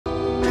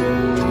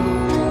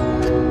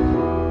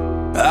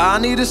I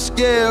need a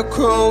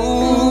scarecrow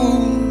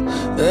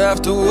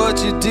after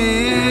what you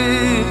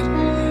did,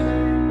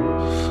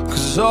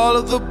 'cause all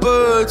of the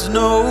birds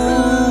know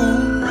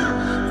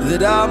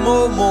that I'm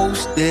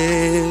almost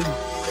dead.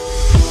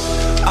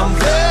 I'm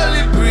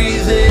barely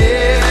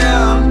breathing,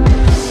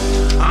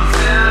 I'm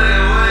barely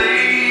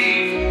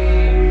awake.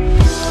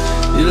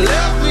 You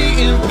left me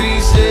in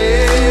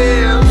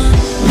pieces,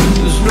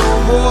 there's no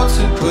more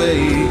to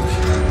break.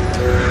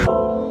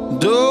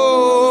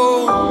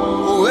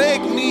 Don't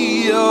wake me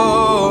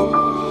up,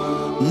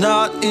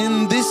 not in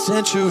this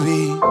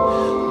century.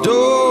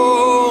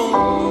 Don't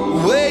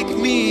wake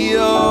me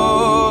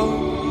up,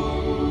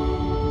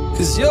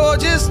 'cause you're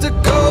just a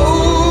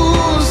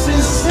ghost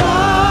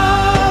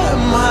inside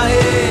my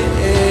head.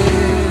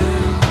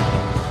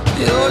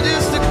 You're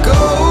just a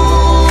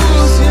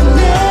ghost, you're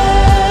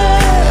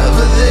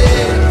never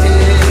there.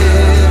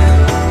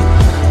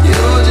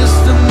 You're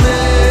just a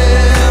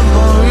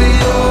memory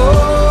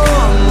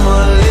on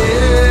my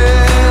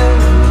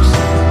lips,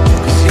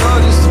 'cause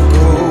you're just a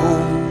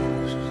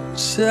ghost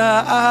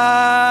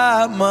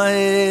inside my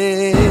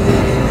head.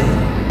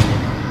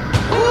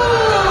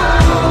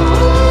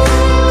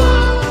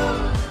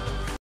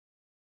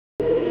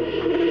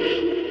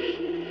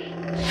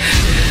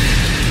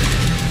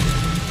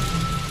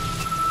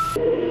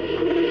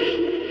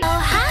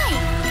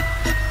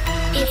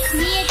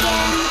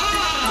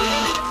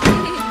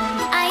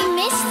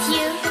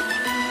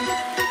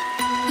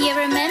 You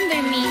remember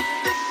me,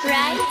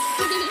 right?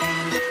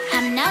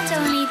 I'm not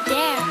only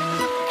there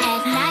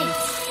at night.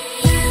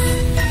 You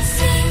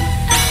seem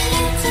a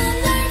little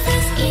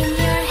nervous in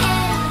your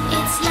head.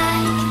 It's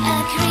like a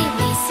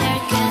creepy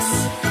circus.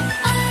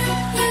 Are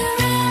you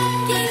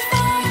ready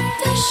for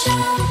the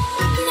show?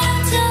 Now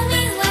tell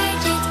me, where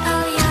did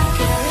all your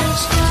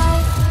courage go?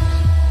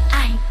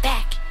 I'm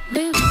back,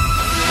 boo.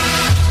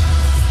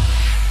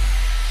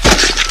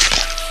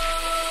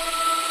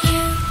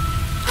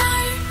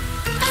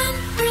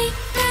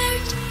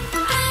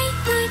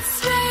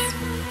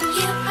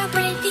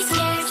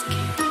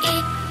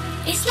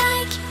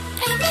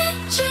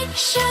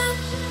 Show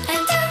a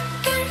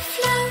darker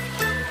flow.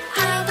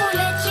 I won't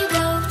let you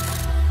go.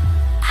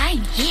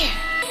 I'm here.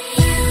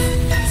 You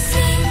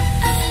seem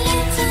a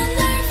little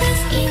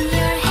nervous in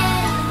your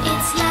head.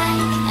 It's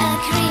like a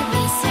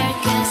creepy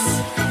circus.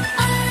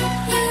 Are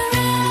you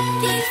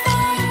ready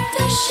for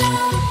the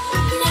show?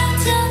 Now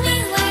tell me,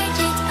 where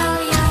did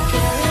all your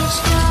courage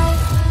go?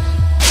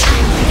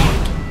 I'm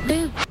back,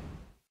 boo.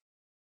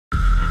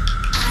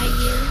 Are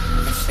you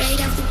afraid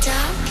of the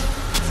dark?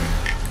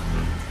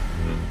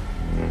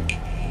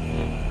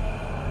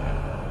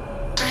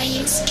 Are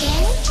you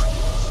scared?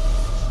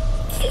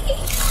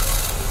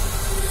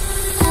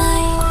 I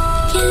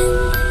can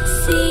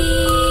see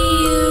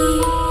you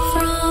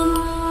from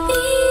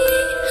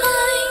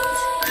behind.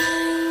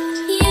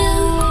 You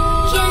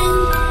can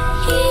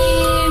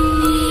hear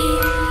me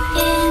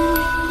in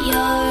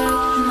your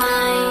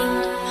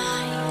mind.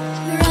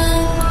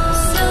 Run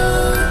so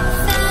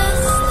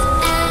fast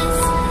as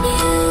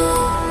you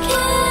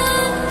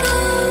can go.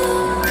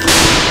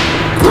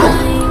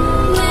 I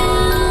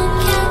will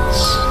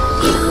catch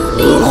you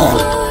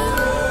before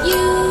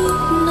you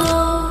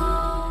know.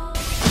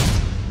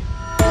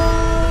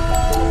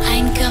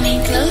 I'm coming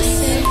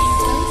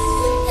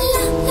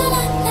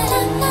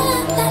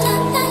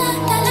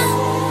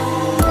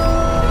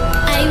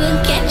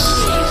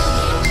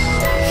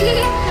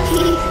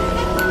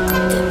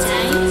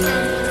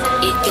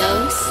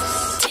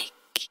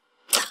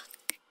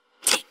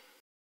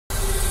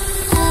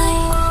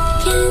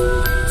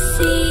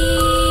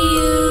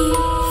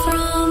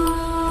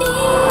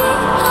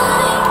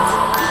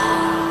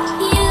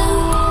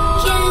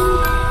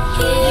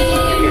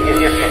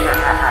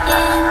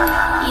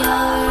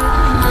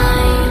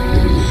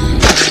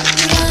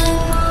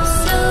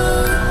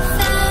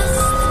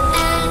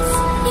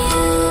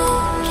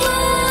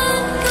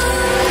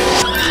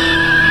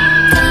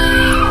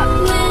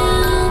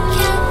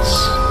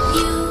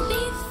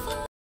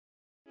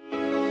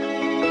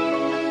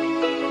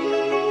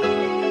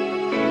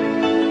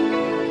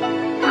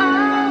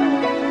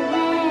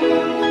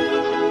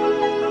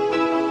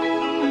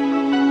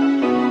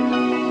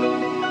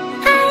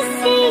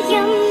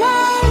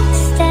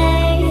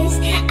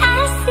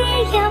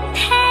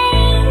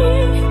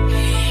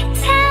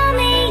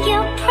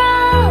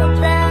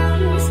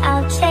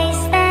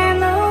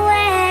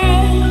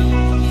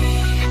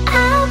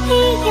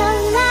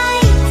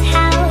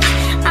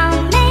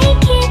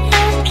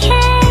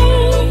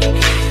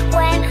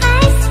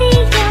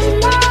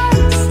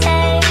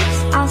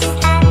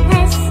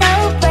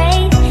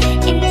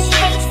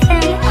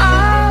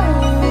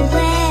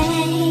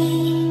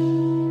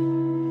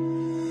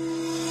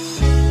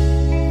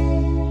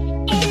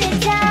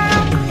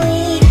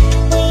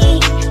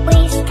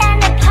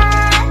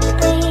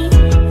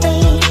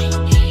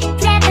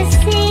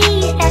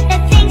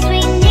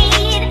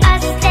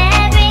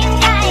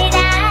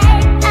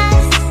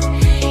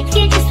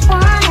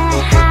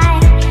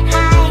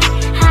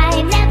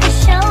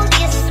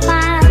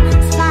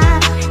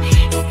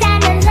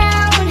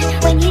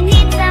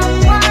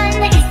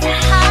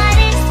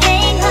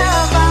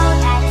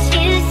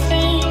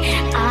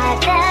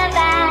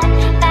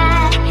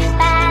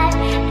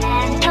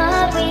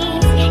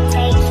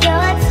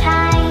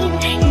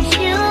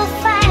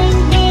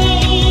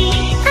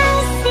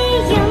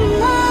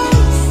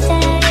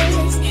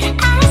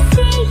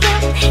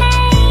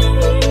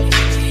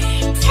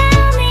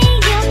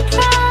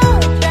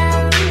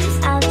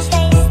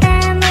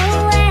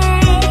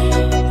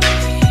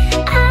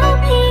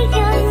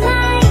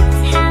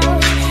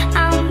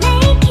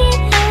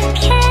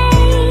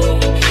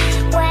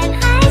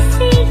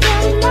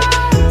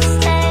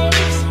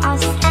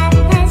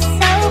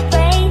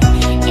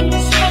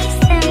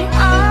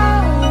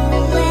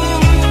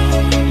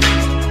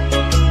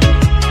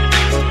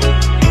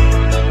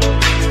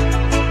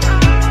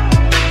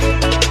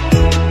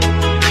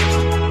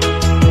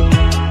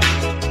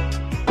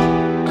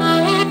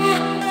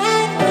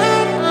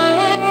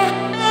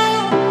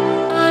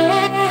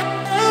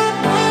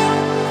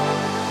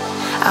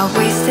I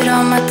wasted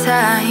all my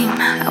time,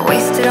 I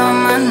wasted all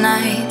my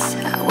nights,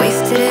 I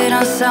wasted it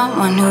on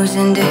someone who's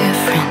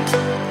indifferent.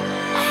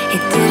 He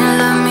didn't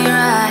love me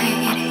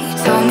right, he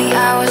told me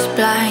I was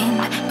blind,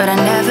 but I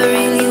never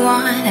really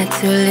wanted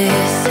to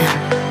listen.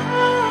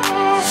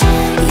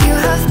 You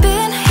have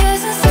been here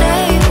since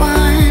day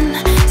one,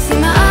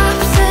 seen my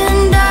ups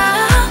and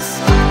downs,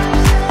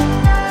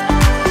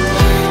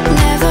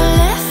 never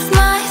left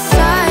my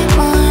side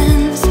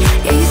once,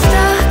 yeah, you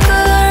stuck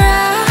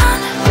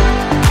around.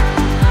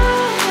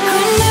 Who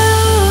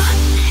knew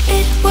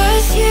it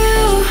was you?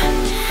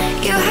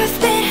 You have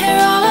been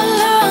here all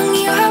along,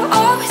 you have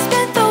always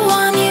been the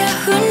one, yeah,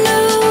 who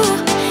knew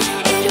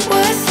it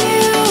was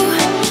you?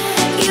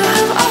 You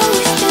have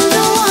always been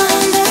the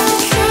one, that's the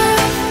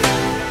truth.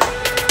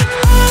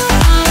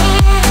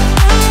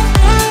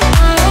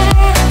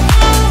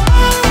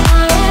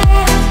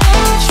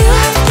 You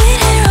have been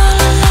here all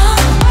along.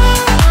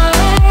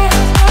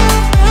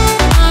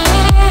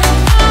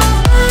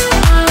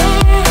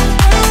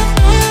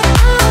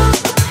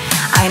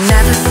 I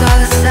never saw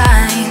the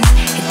signs,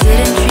 he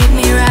didn't treat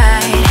me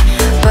right,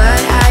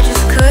 but I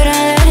just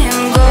couldn't let him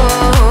go.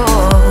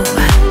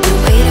 You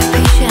waited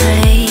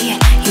patiently,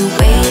 you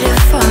waited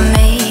for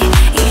me,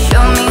 you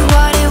showed me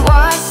what it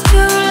was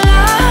to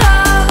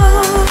love.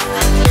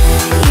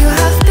 You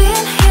have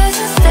been here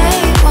since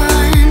day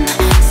one,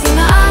 seen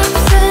my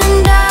ups and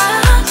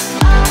downs,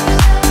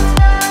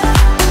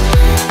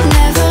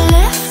 never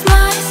left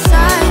my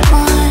side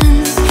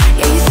once,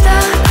 yeah, you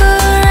stuck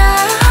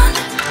around.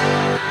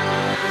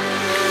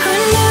 Who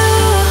knew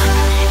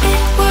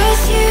it was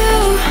you?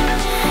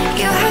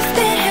 You have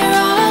been here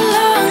all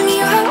along,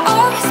 you have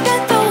always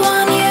been the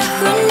one, yeah,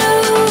 who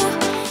knew?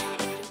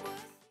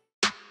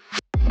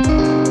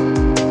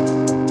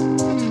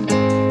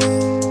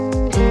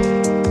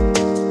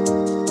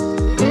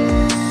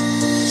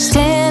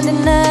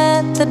 Standing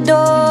at the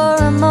door,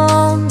 I'm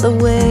on the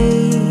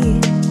way.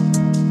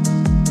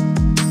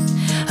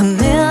 A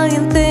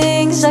million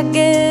things I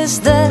guess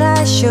that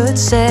I should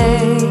say,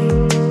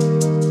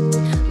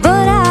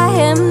 but I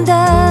am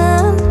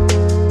done.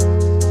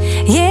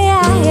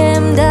 Yeah, I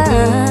am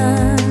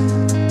done.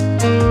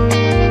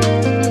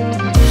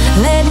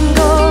 Letting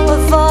go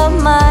of all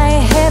my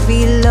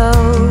heavy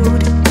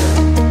load.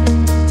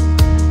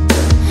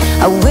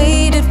 I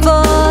waited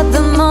for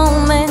the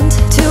moment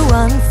to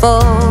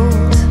unfold.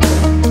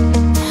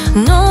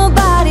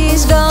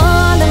 Nobody's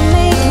gonna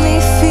make me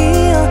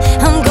feel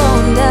I'm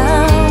going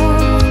down.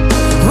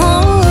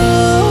 Oh,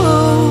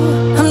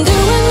 I'm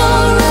doing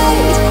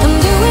alright, I'm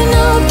doing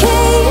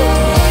okay.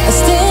 I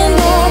stand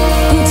up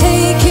and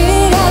take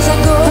it as I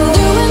go. I'm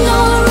doing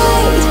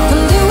alright,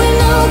 I'm doing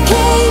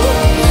okay.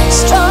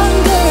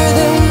 Stronger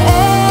than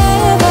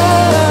ever.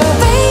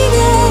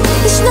 Baby,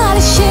 it's not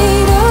a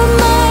shade of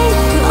mine.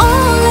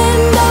 All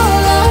in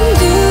all, I'm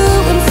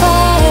doing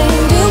fine.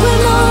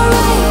 Doing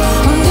alright,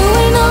 I'm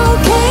doing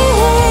okay.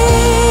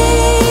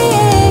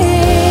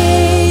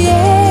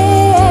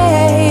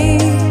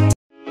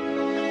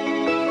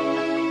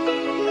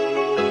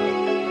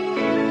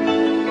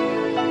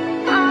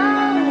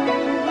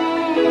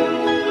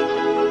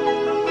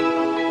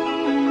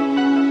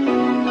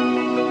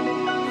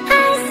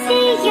 I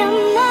see your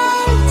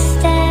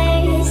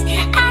monsters,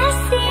 I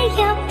see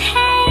your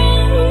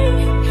pain.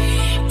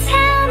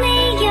 Tell me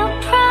your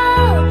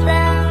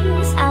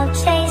problems, I'll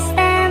chase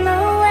them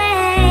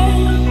away.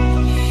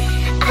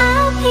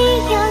 I'll be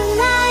your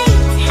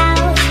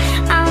lighthouse,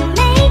 I'll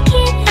make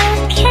it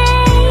okay.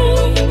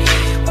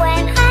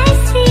 When I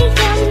see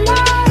your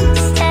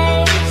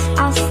monsters,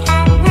 I'll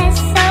stand there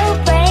so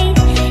brave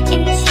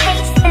and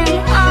chase them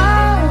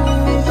all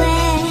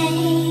away.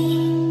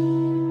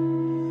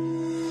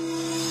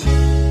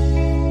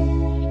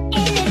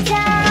 In the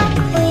dark,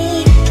 we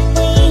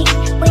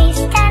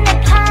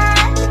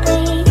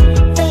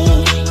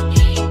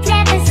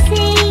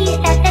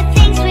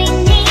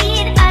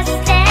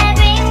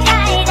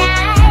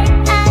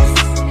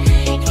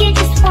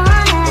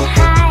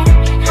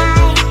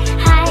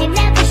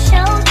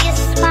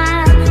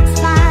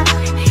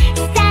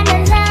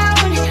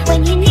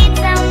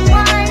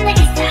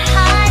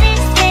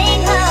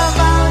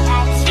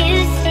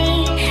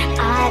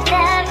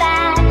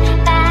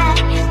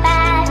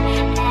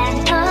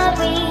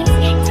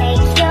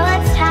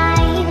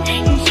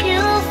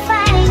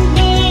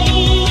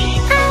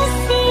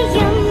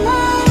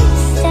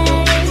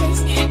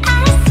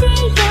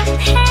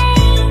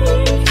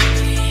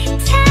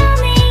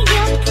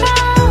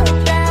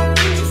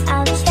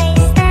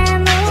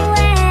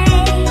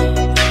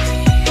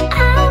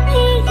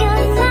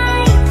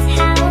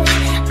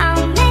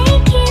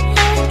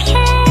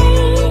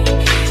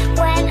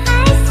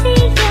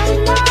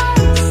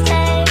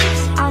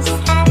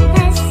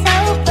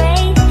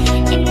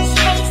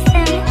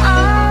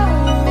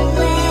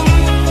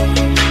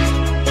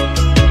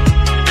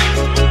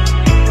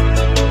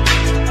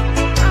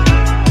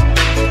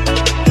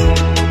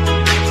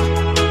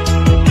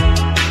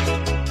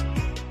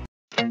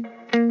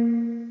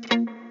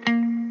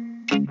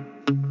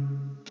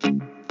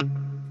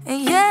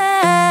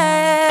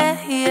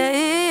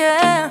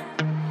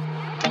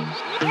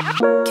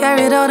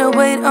Carried all the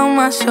weight on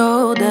my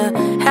shoulder.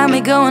 Had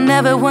me going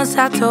ever once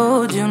I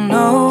told you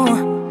no.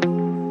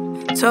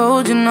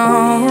 Told you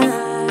no.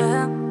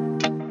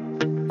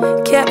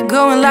 Kept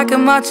going like a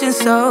marching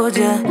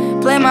soldier.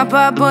 Play my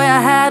part, boy,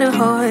 I had to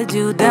hold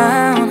you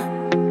down.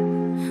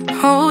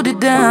 Hold it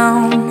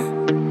down.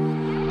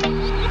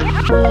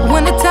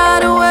 When the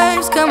tidal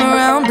waves come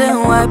around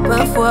and wipe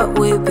off what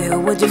we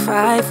built, would you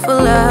fight for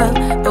love,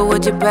 or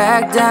would you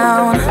back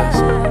down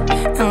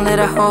and let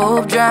our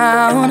hope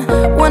drown?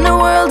 When the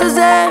world is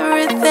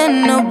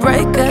everything to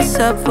break us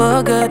up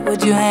for good,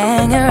 would you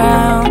hang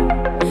around?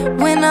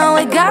 When all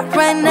we got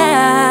right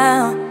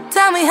now,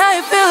 tell me how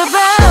you feel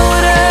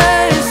about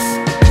us.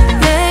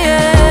 Yeah,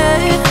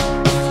 yeah.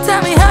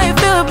 Tell me how you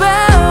feel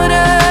about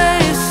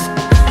us.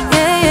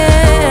 Yeah,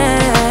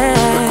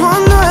 yeah.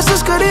 Cuando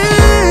esas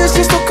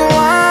caricias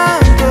tocaban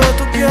toda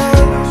tu piel.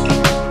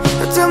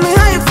 Tell me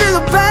how you feel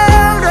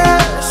about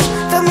us.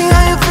 Tell me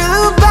how you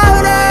feel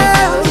about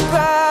us.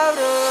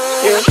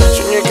 Yeah,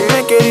 soñé que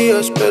me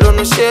querías, pero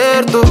no es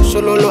cierto.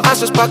 Solo lo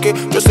haces pa' que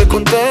yo esté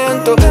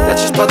contento. La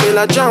chispa de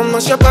la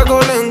llama se apagó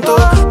lento.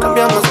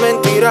 Cambiamos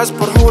mentiras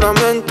por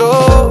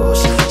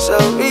juramentos.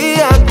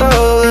 Sabía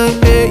todo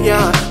de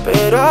ella,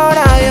 pero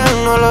ahora ya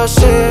no lo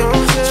sé.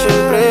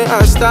 Siempre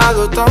has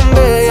estado tan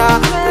bella,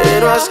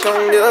 pero has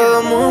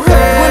cambiado,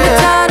 mujer. When the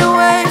tidal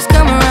waves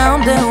come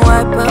around and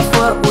wipe off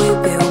what we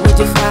built, would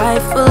you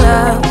fight for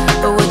love,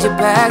 or would you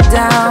back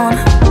down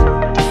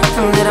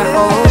and let our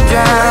hope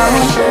drown?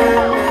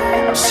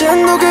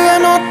 Siendo que ya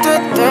no te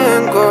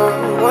tengo,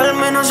 o al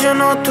menos yo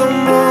no tu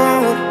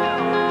amor.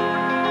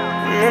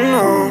 No,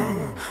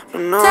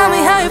 no. Tell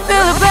me how you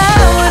feel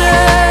about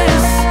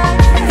us.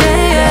 Yeah,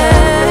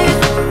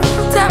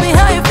 yeah. Tell me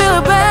how you feel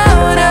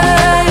about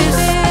us.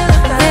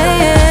 Yeah,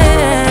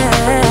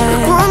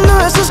 yeah. Cuando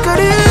esas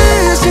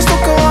caricias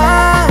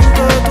tocaban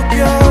toda tu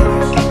piel.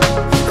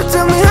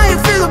 Tell me how you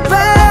feel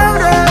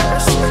about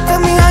us. Tell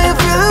me how you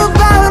feel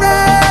about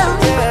us.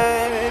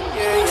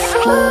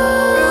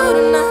 Through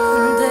the night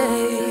and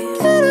day,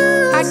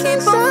 I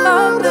keep on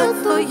falling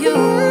for you.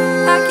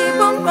 I keep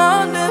on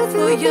falling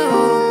for you.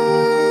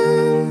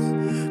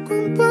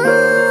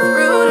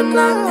 Through the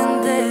night and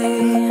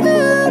day,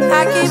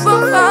 I keep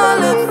on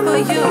falling for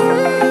you.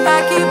 I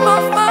keep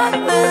on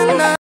falling.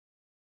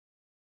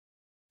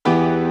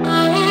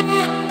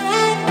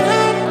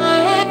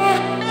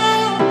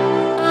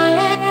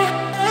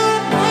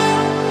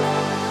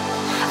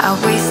 I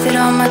wasted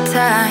all my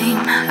time,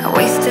 I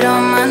wasted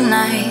all my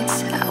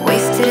nights, I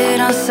wasted it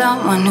on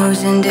someone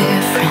who's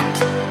indifferent.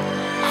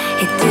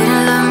 He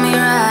didn't love me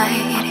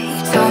right,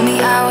 he told me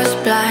I was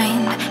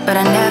blind, but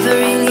I never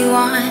really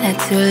wanted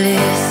to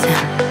listen.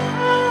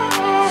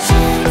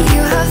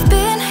 You have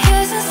been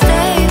here since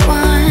day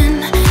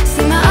one,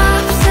 see my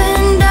ups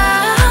and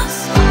downs.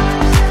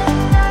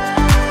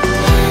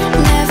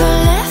 Never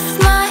left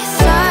my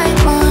side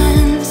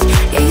once,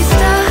 yeah, you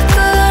stuck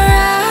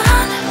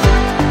around.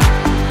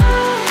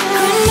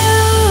 Who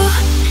knew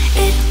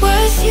it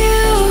was you?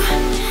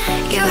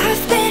 You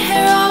have been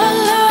here all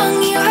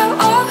along, you have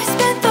always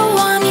been the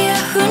one, yeah.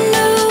 Who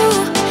knew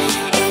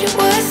it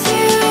was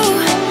you?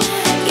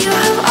 You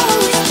have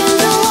always been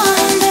the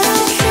one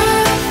that's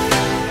true.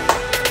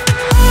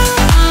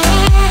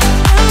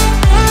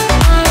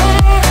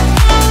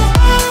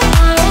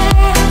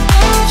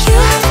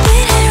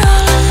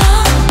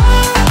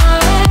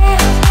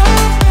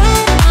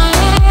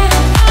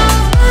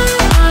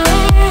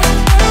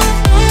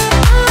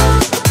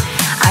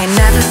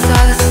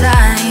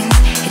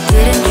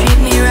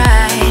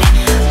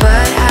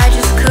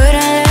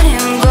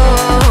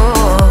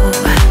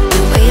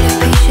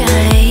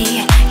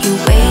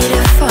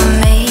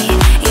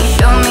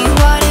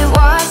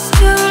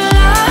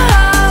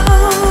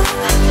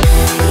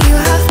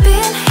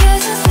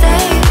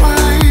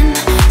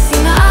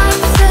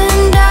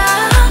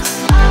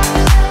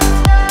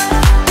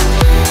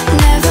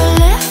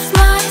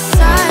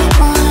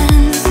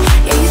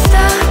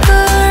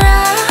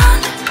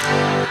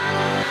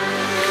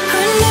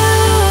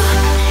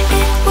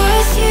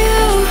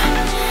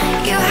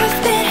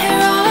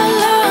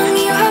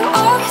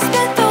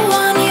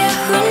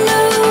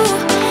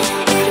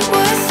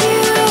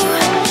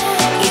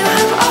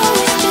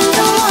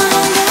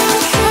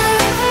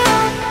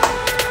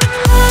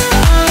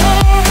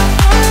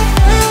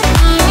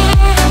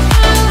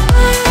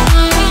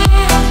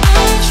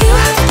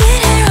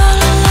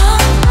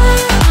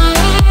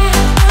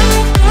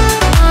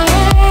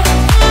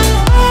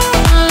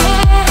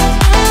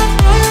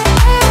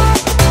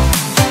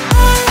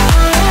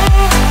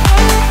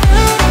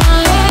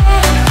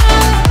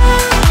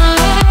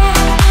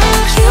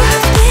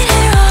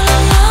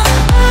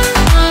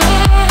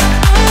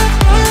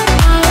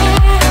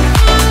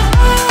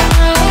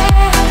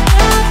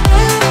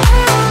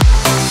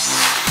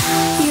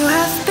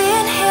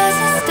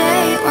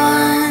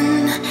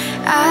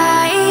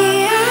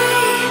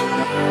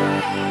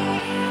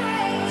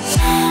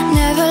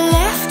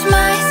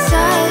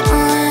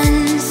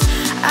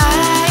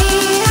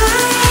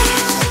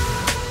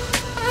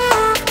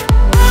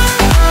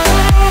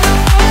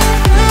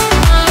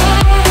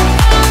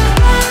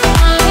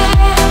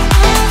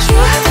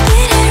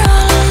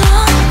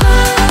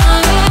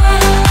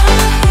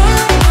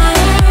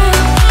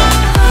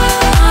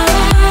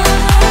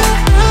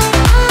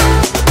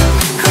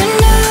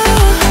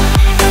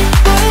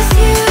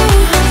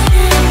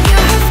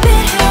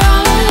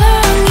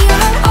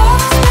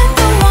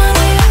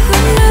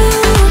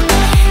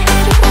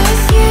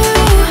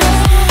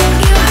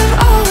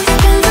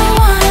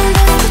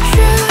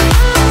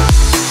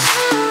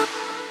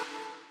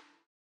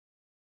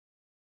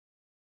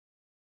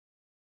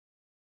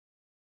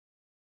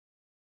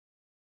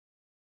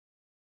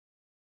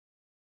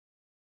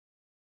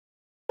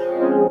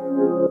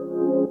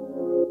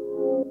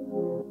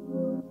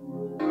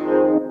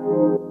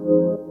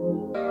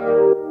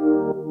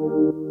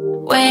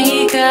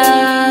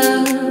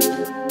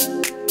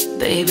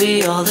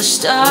 Baby, all the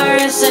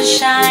stars are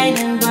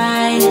shining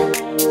bright.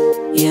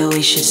 Yeah,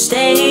 we should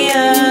stay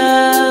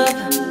up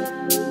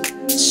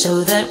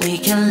so that we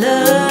can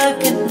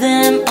look at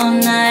them all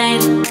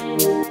night.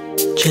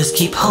 Just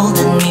keep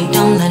holding me,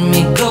 don't let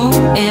me go.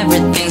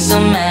 Everything's so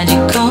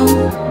magical.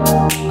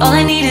 All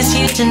I need is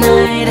you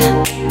tonight.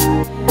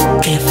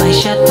 If I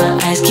shut my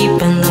eyes,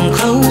 keeping them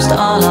closed,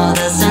 all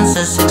the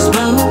senses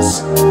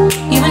explodes.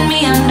 You and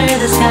me under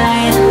the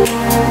sky.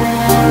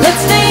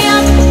 Let's stay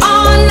up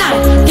all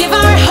night, give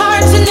our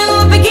hearts a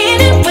new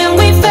beginning. When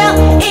we fell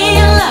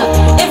in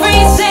love, every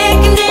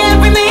second,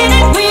 every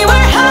minute, we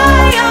were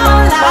high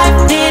on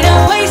life.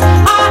 Didn't waste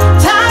our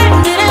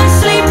time, didn't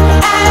sleep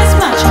as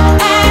much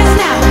as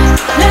now.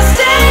 Let's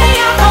stay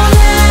up all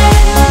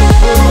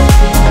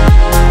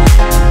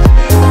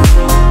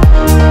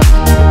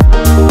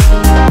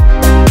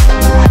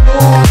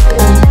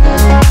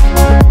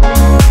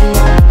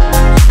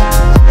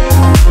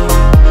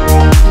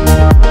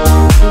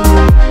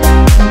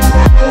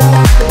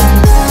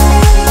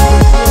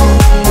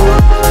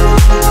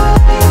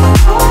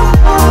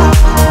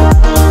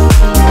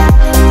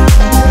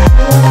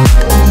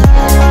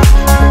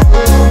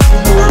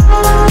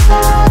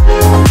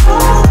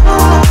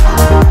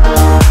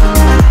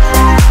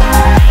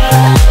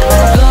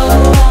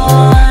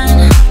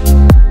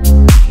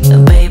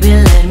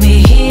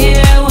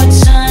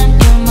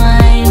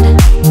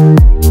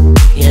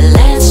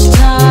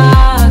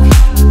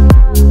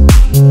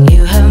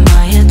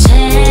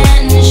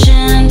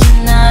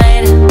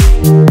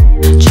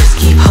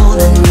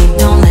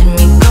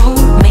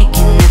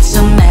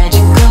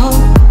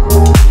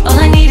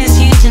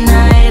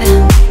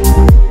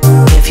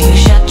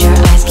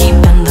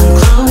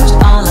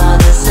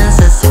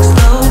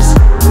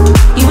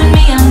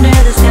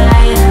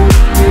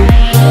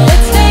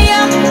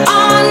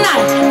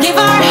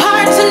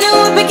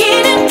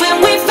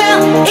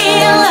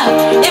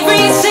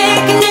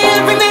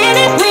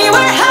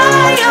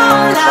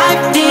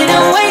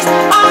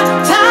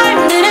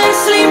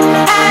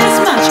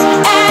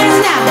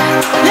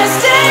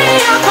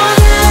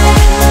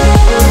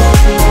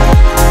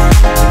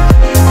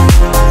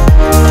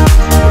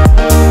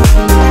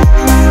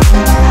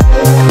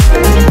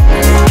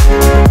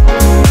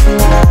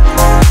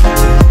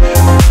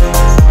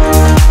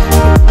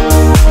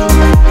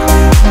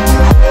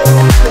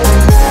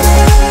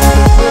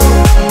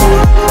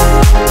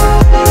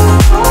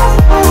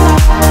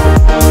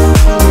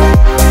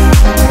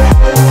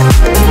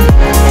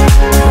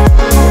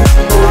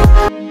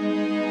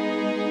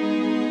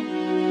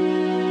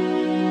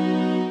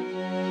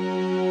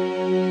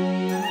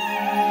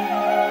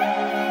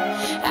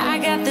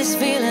this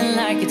feeling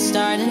like it's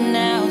starting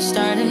now,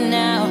 starting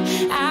now.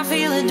 I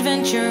feel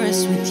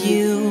adventurous with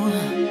you,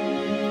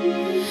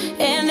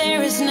 and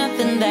there is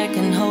nothing that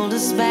can hold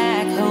us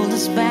back, hold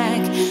us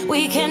back.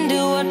 We can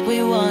do what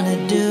we wanna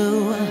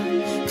do,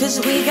 'cause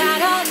we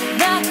got all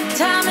the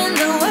time in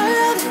the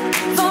world.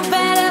 For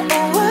better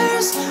or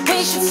worse, we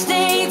should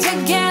stay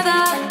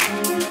together.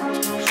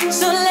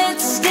 So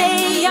let's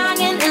stay young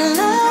and in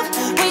love.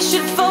 We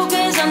should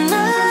focus on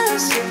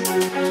us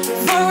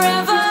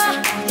forever.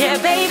 Yeah,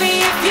 baby,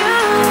 if you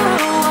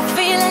are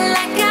feeling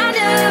like I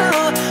do,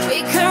 we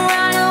could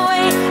run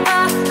away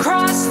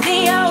across the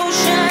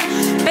ocean.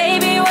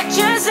 Baby, what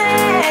you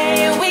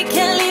say? We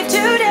can leave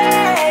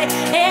today.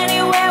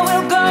 Anywhere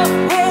we'll go,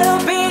 we'll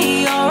be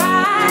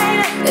alright.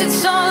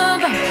 It's all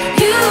about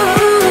you.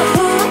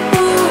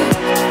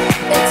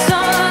 It's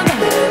all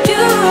about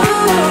you.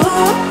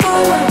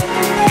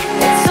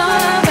 It's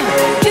all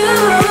about you.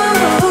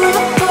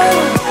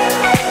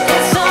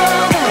 It's all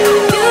about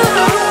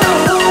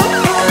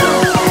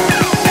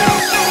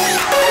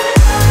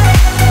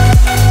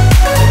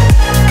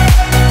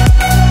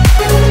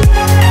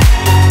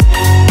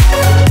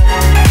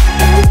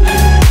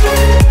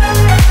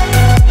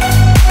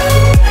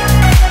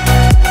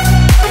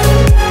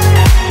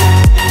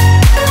you.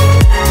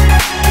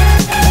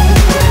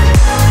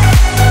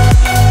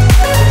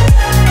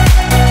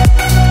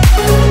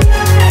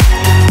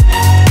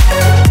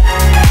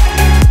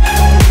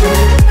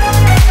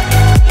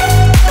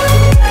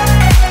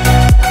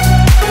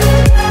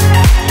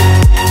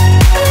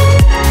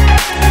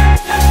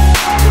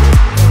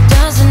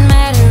 Doesn't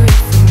matter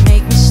if we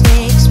make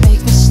mistakes,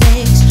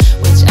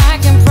 which I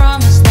can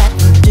promise that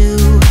we'll do.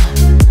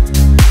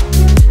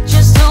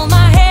 Just hold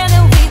my hand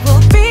and we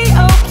will be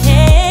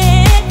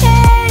okay.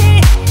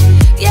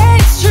 Yeah,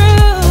 it's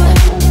true,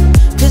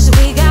 'cause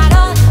we got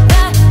all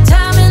the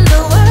time in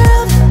the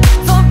world.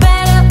 For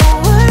better or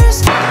worse.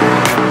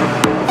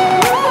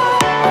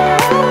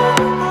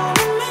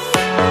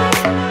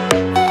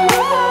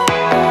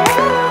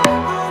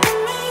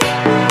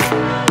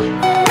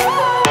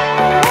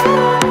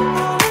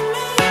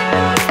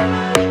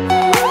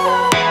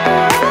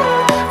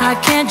 I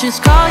can't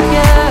just call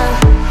you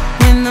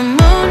when the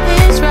moon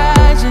is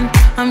rising.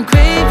 I'm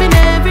craving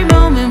every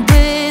moment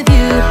with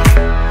you.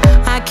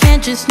 I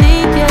can't just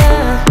need you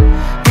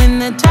when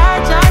the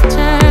tides are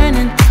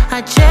turning.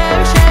 I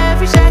cherish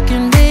every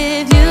second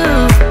with you.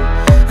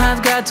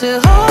 I've got to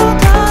hold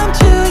on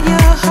to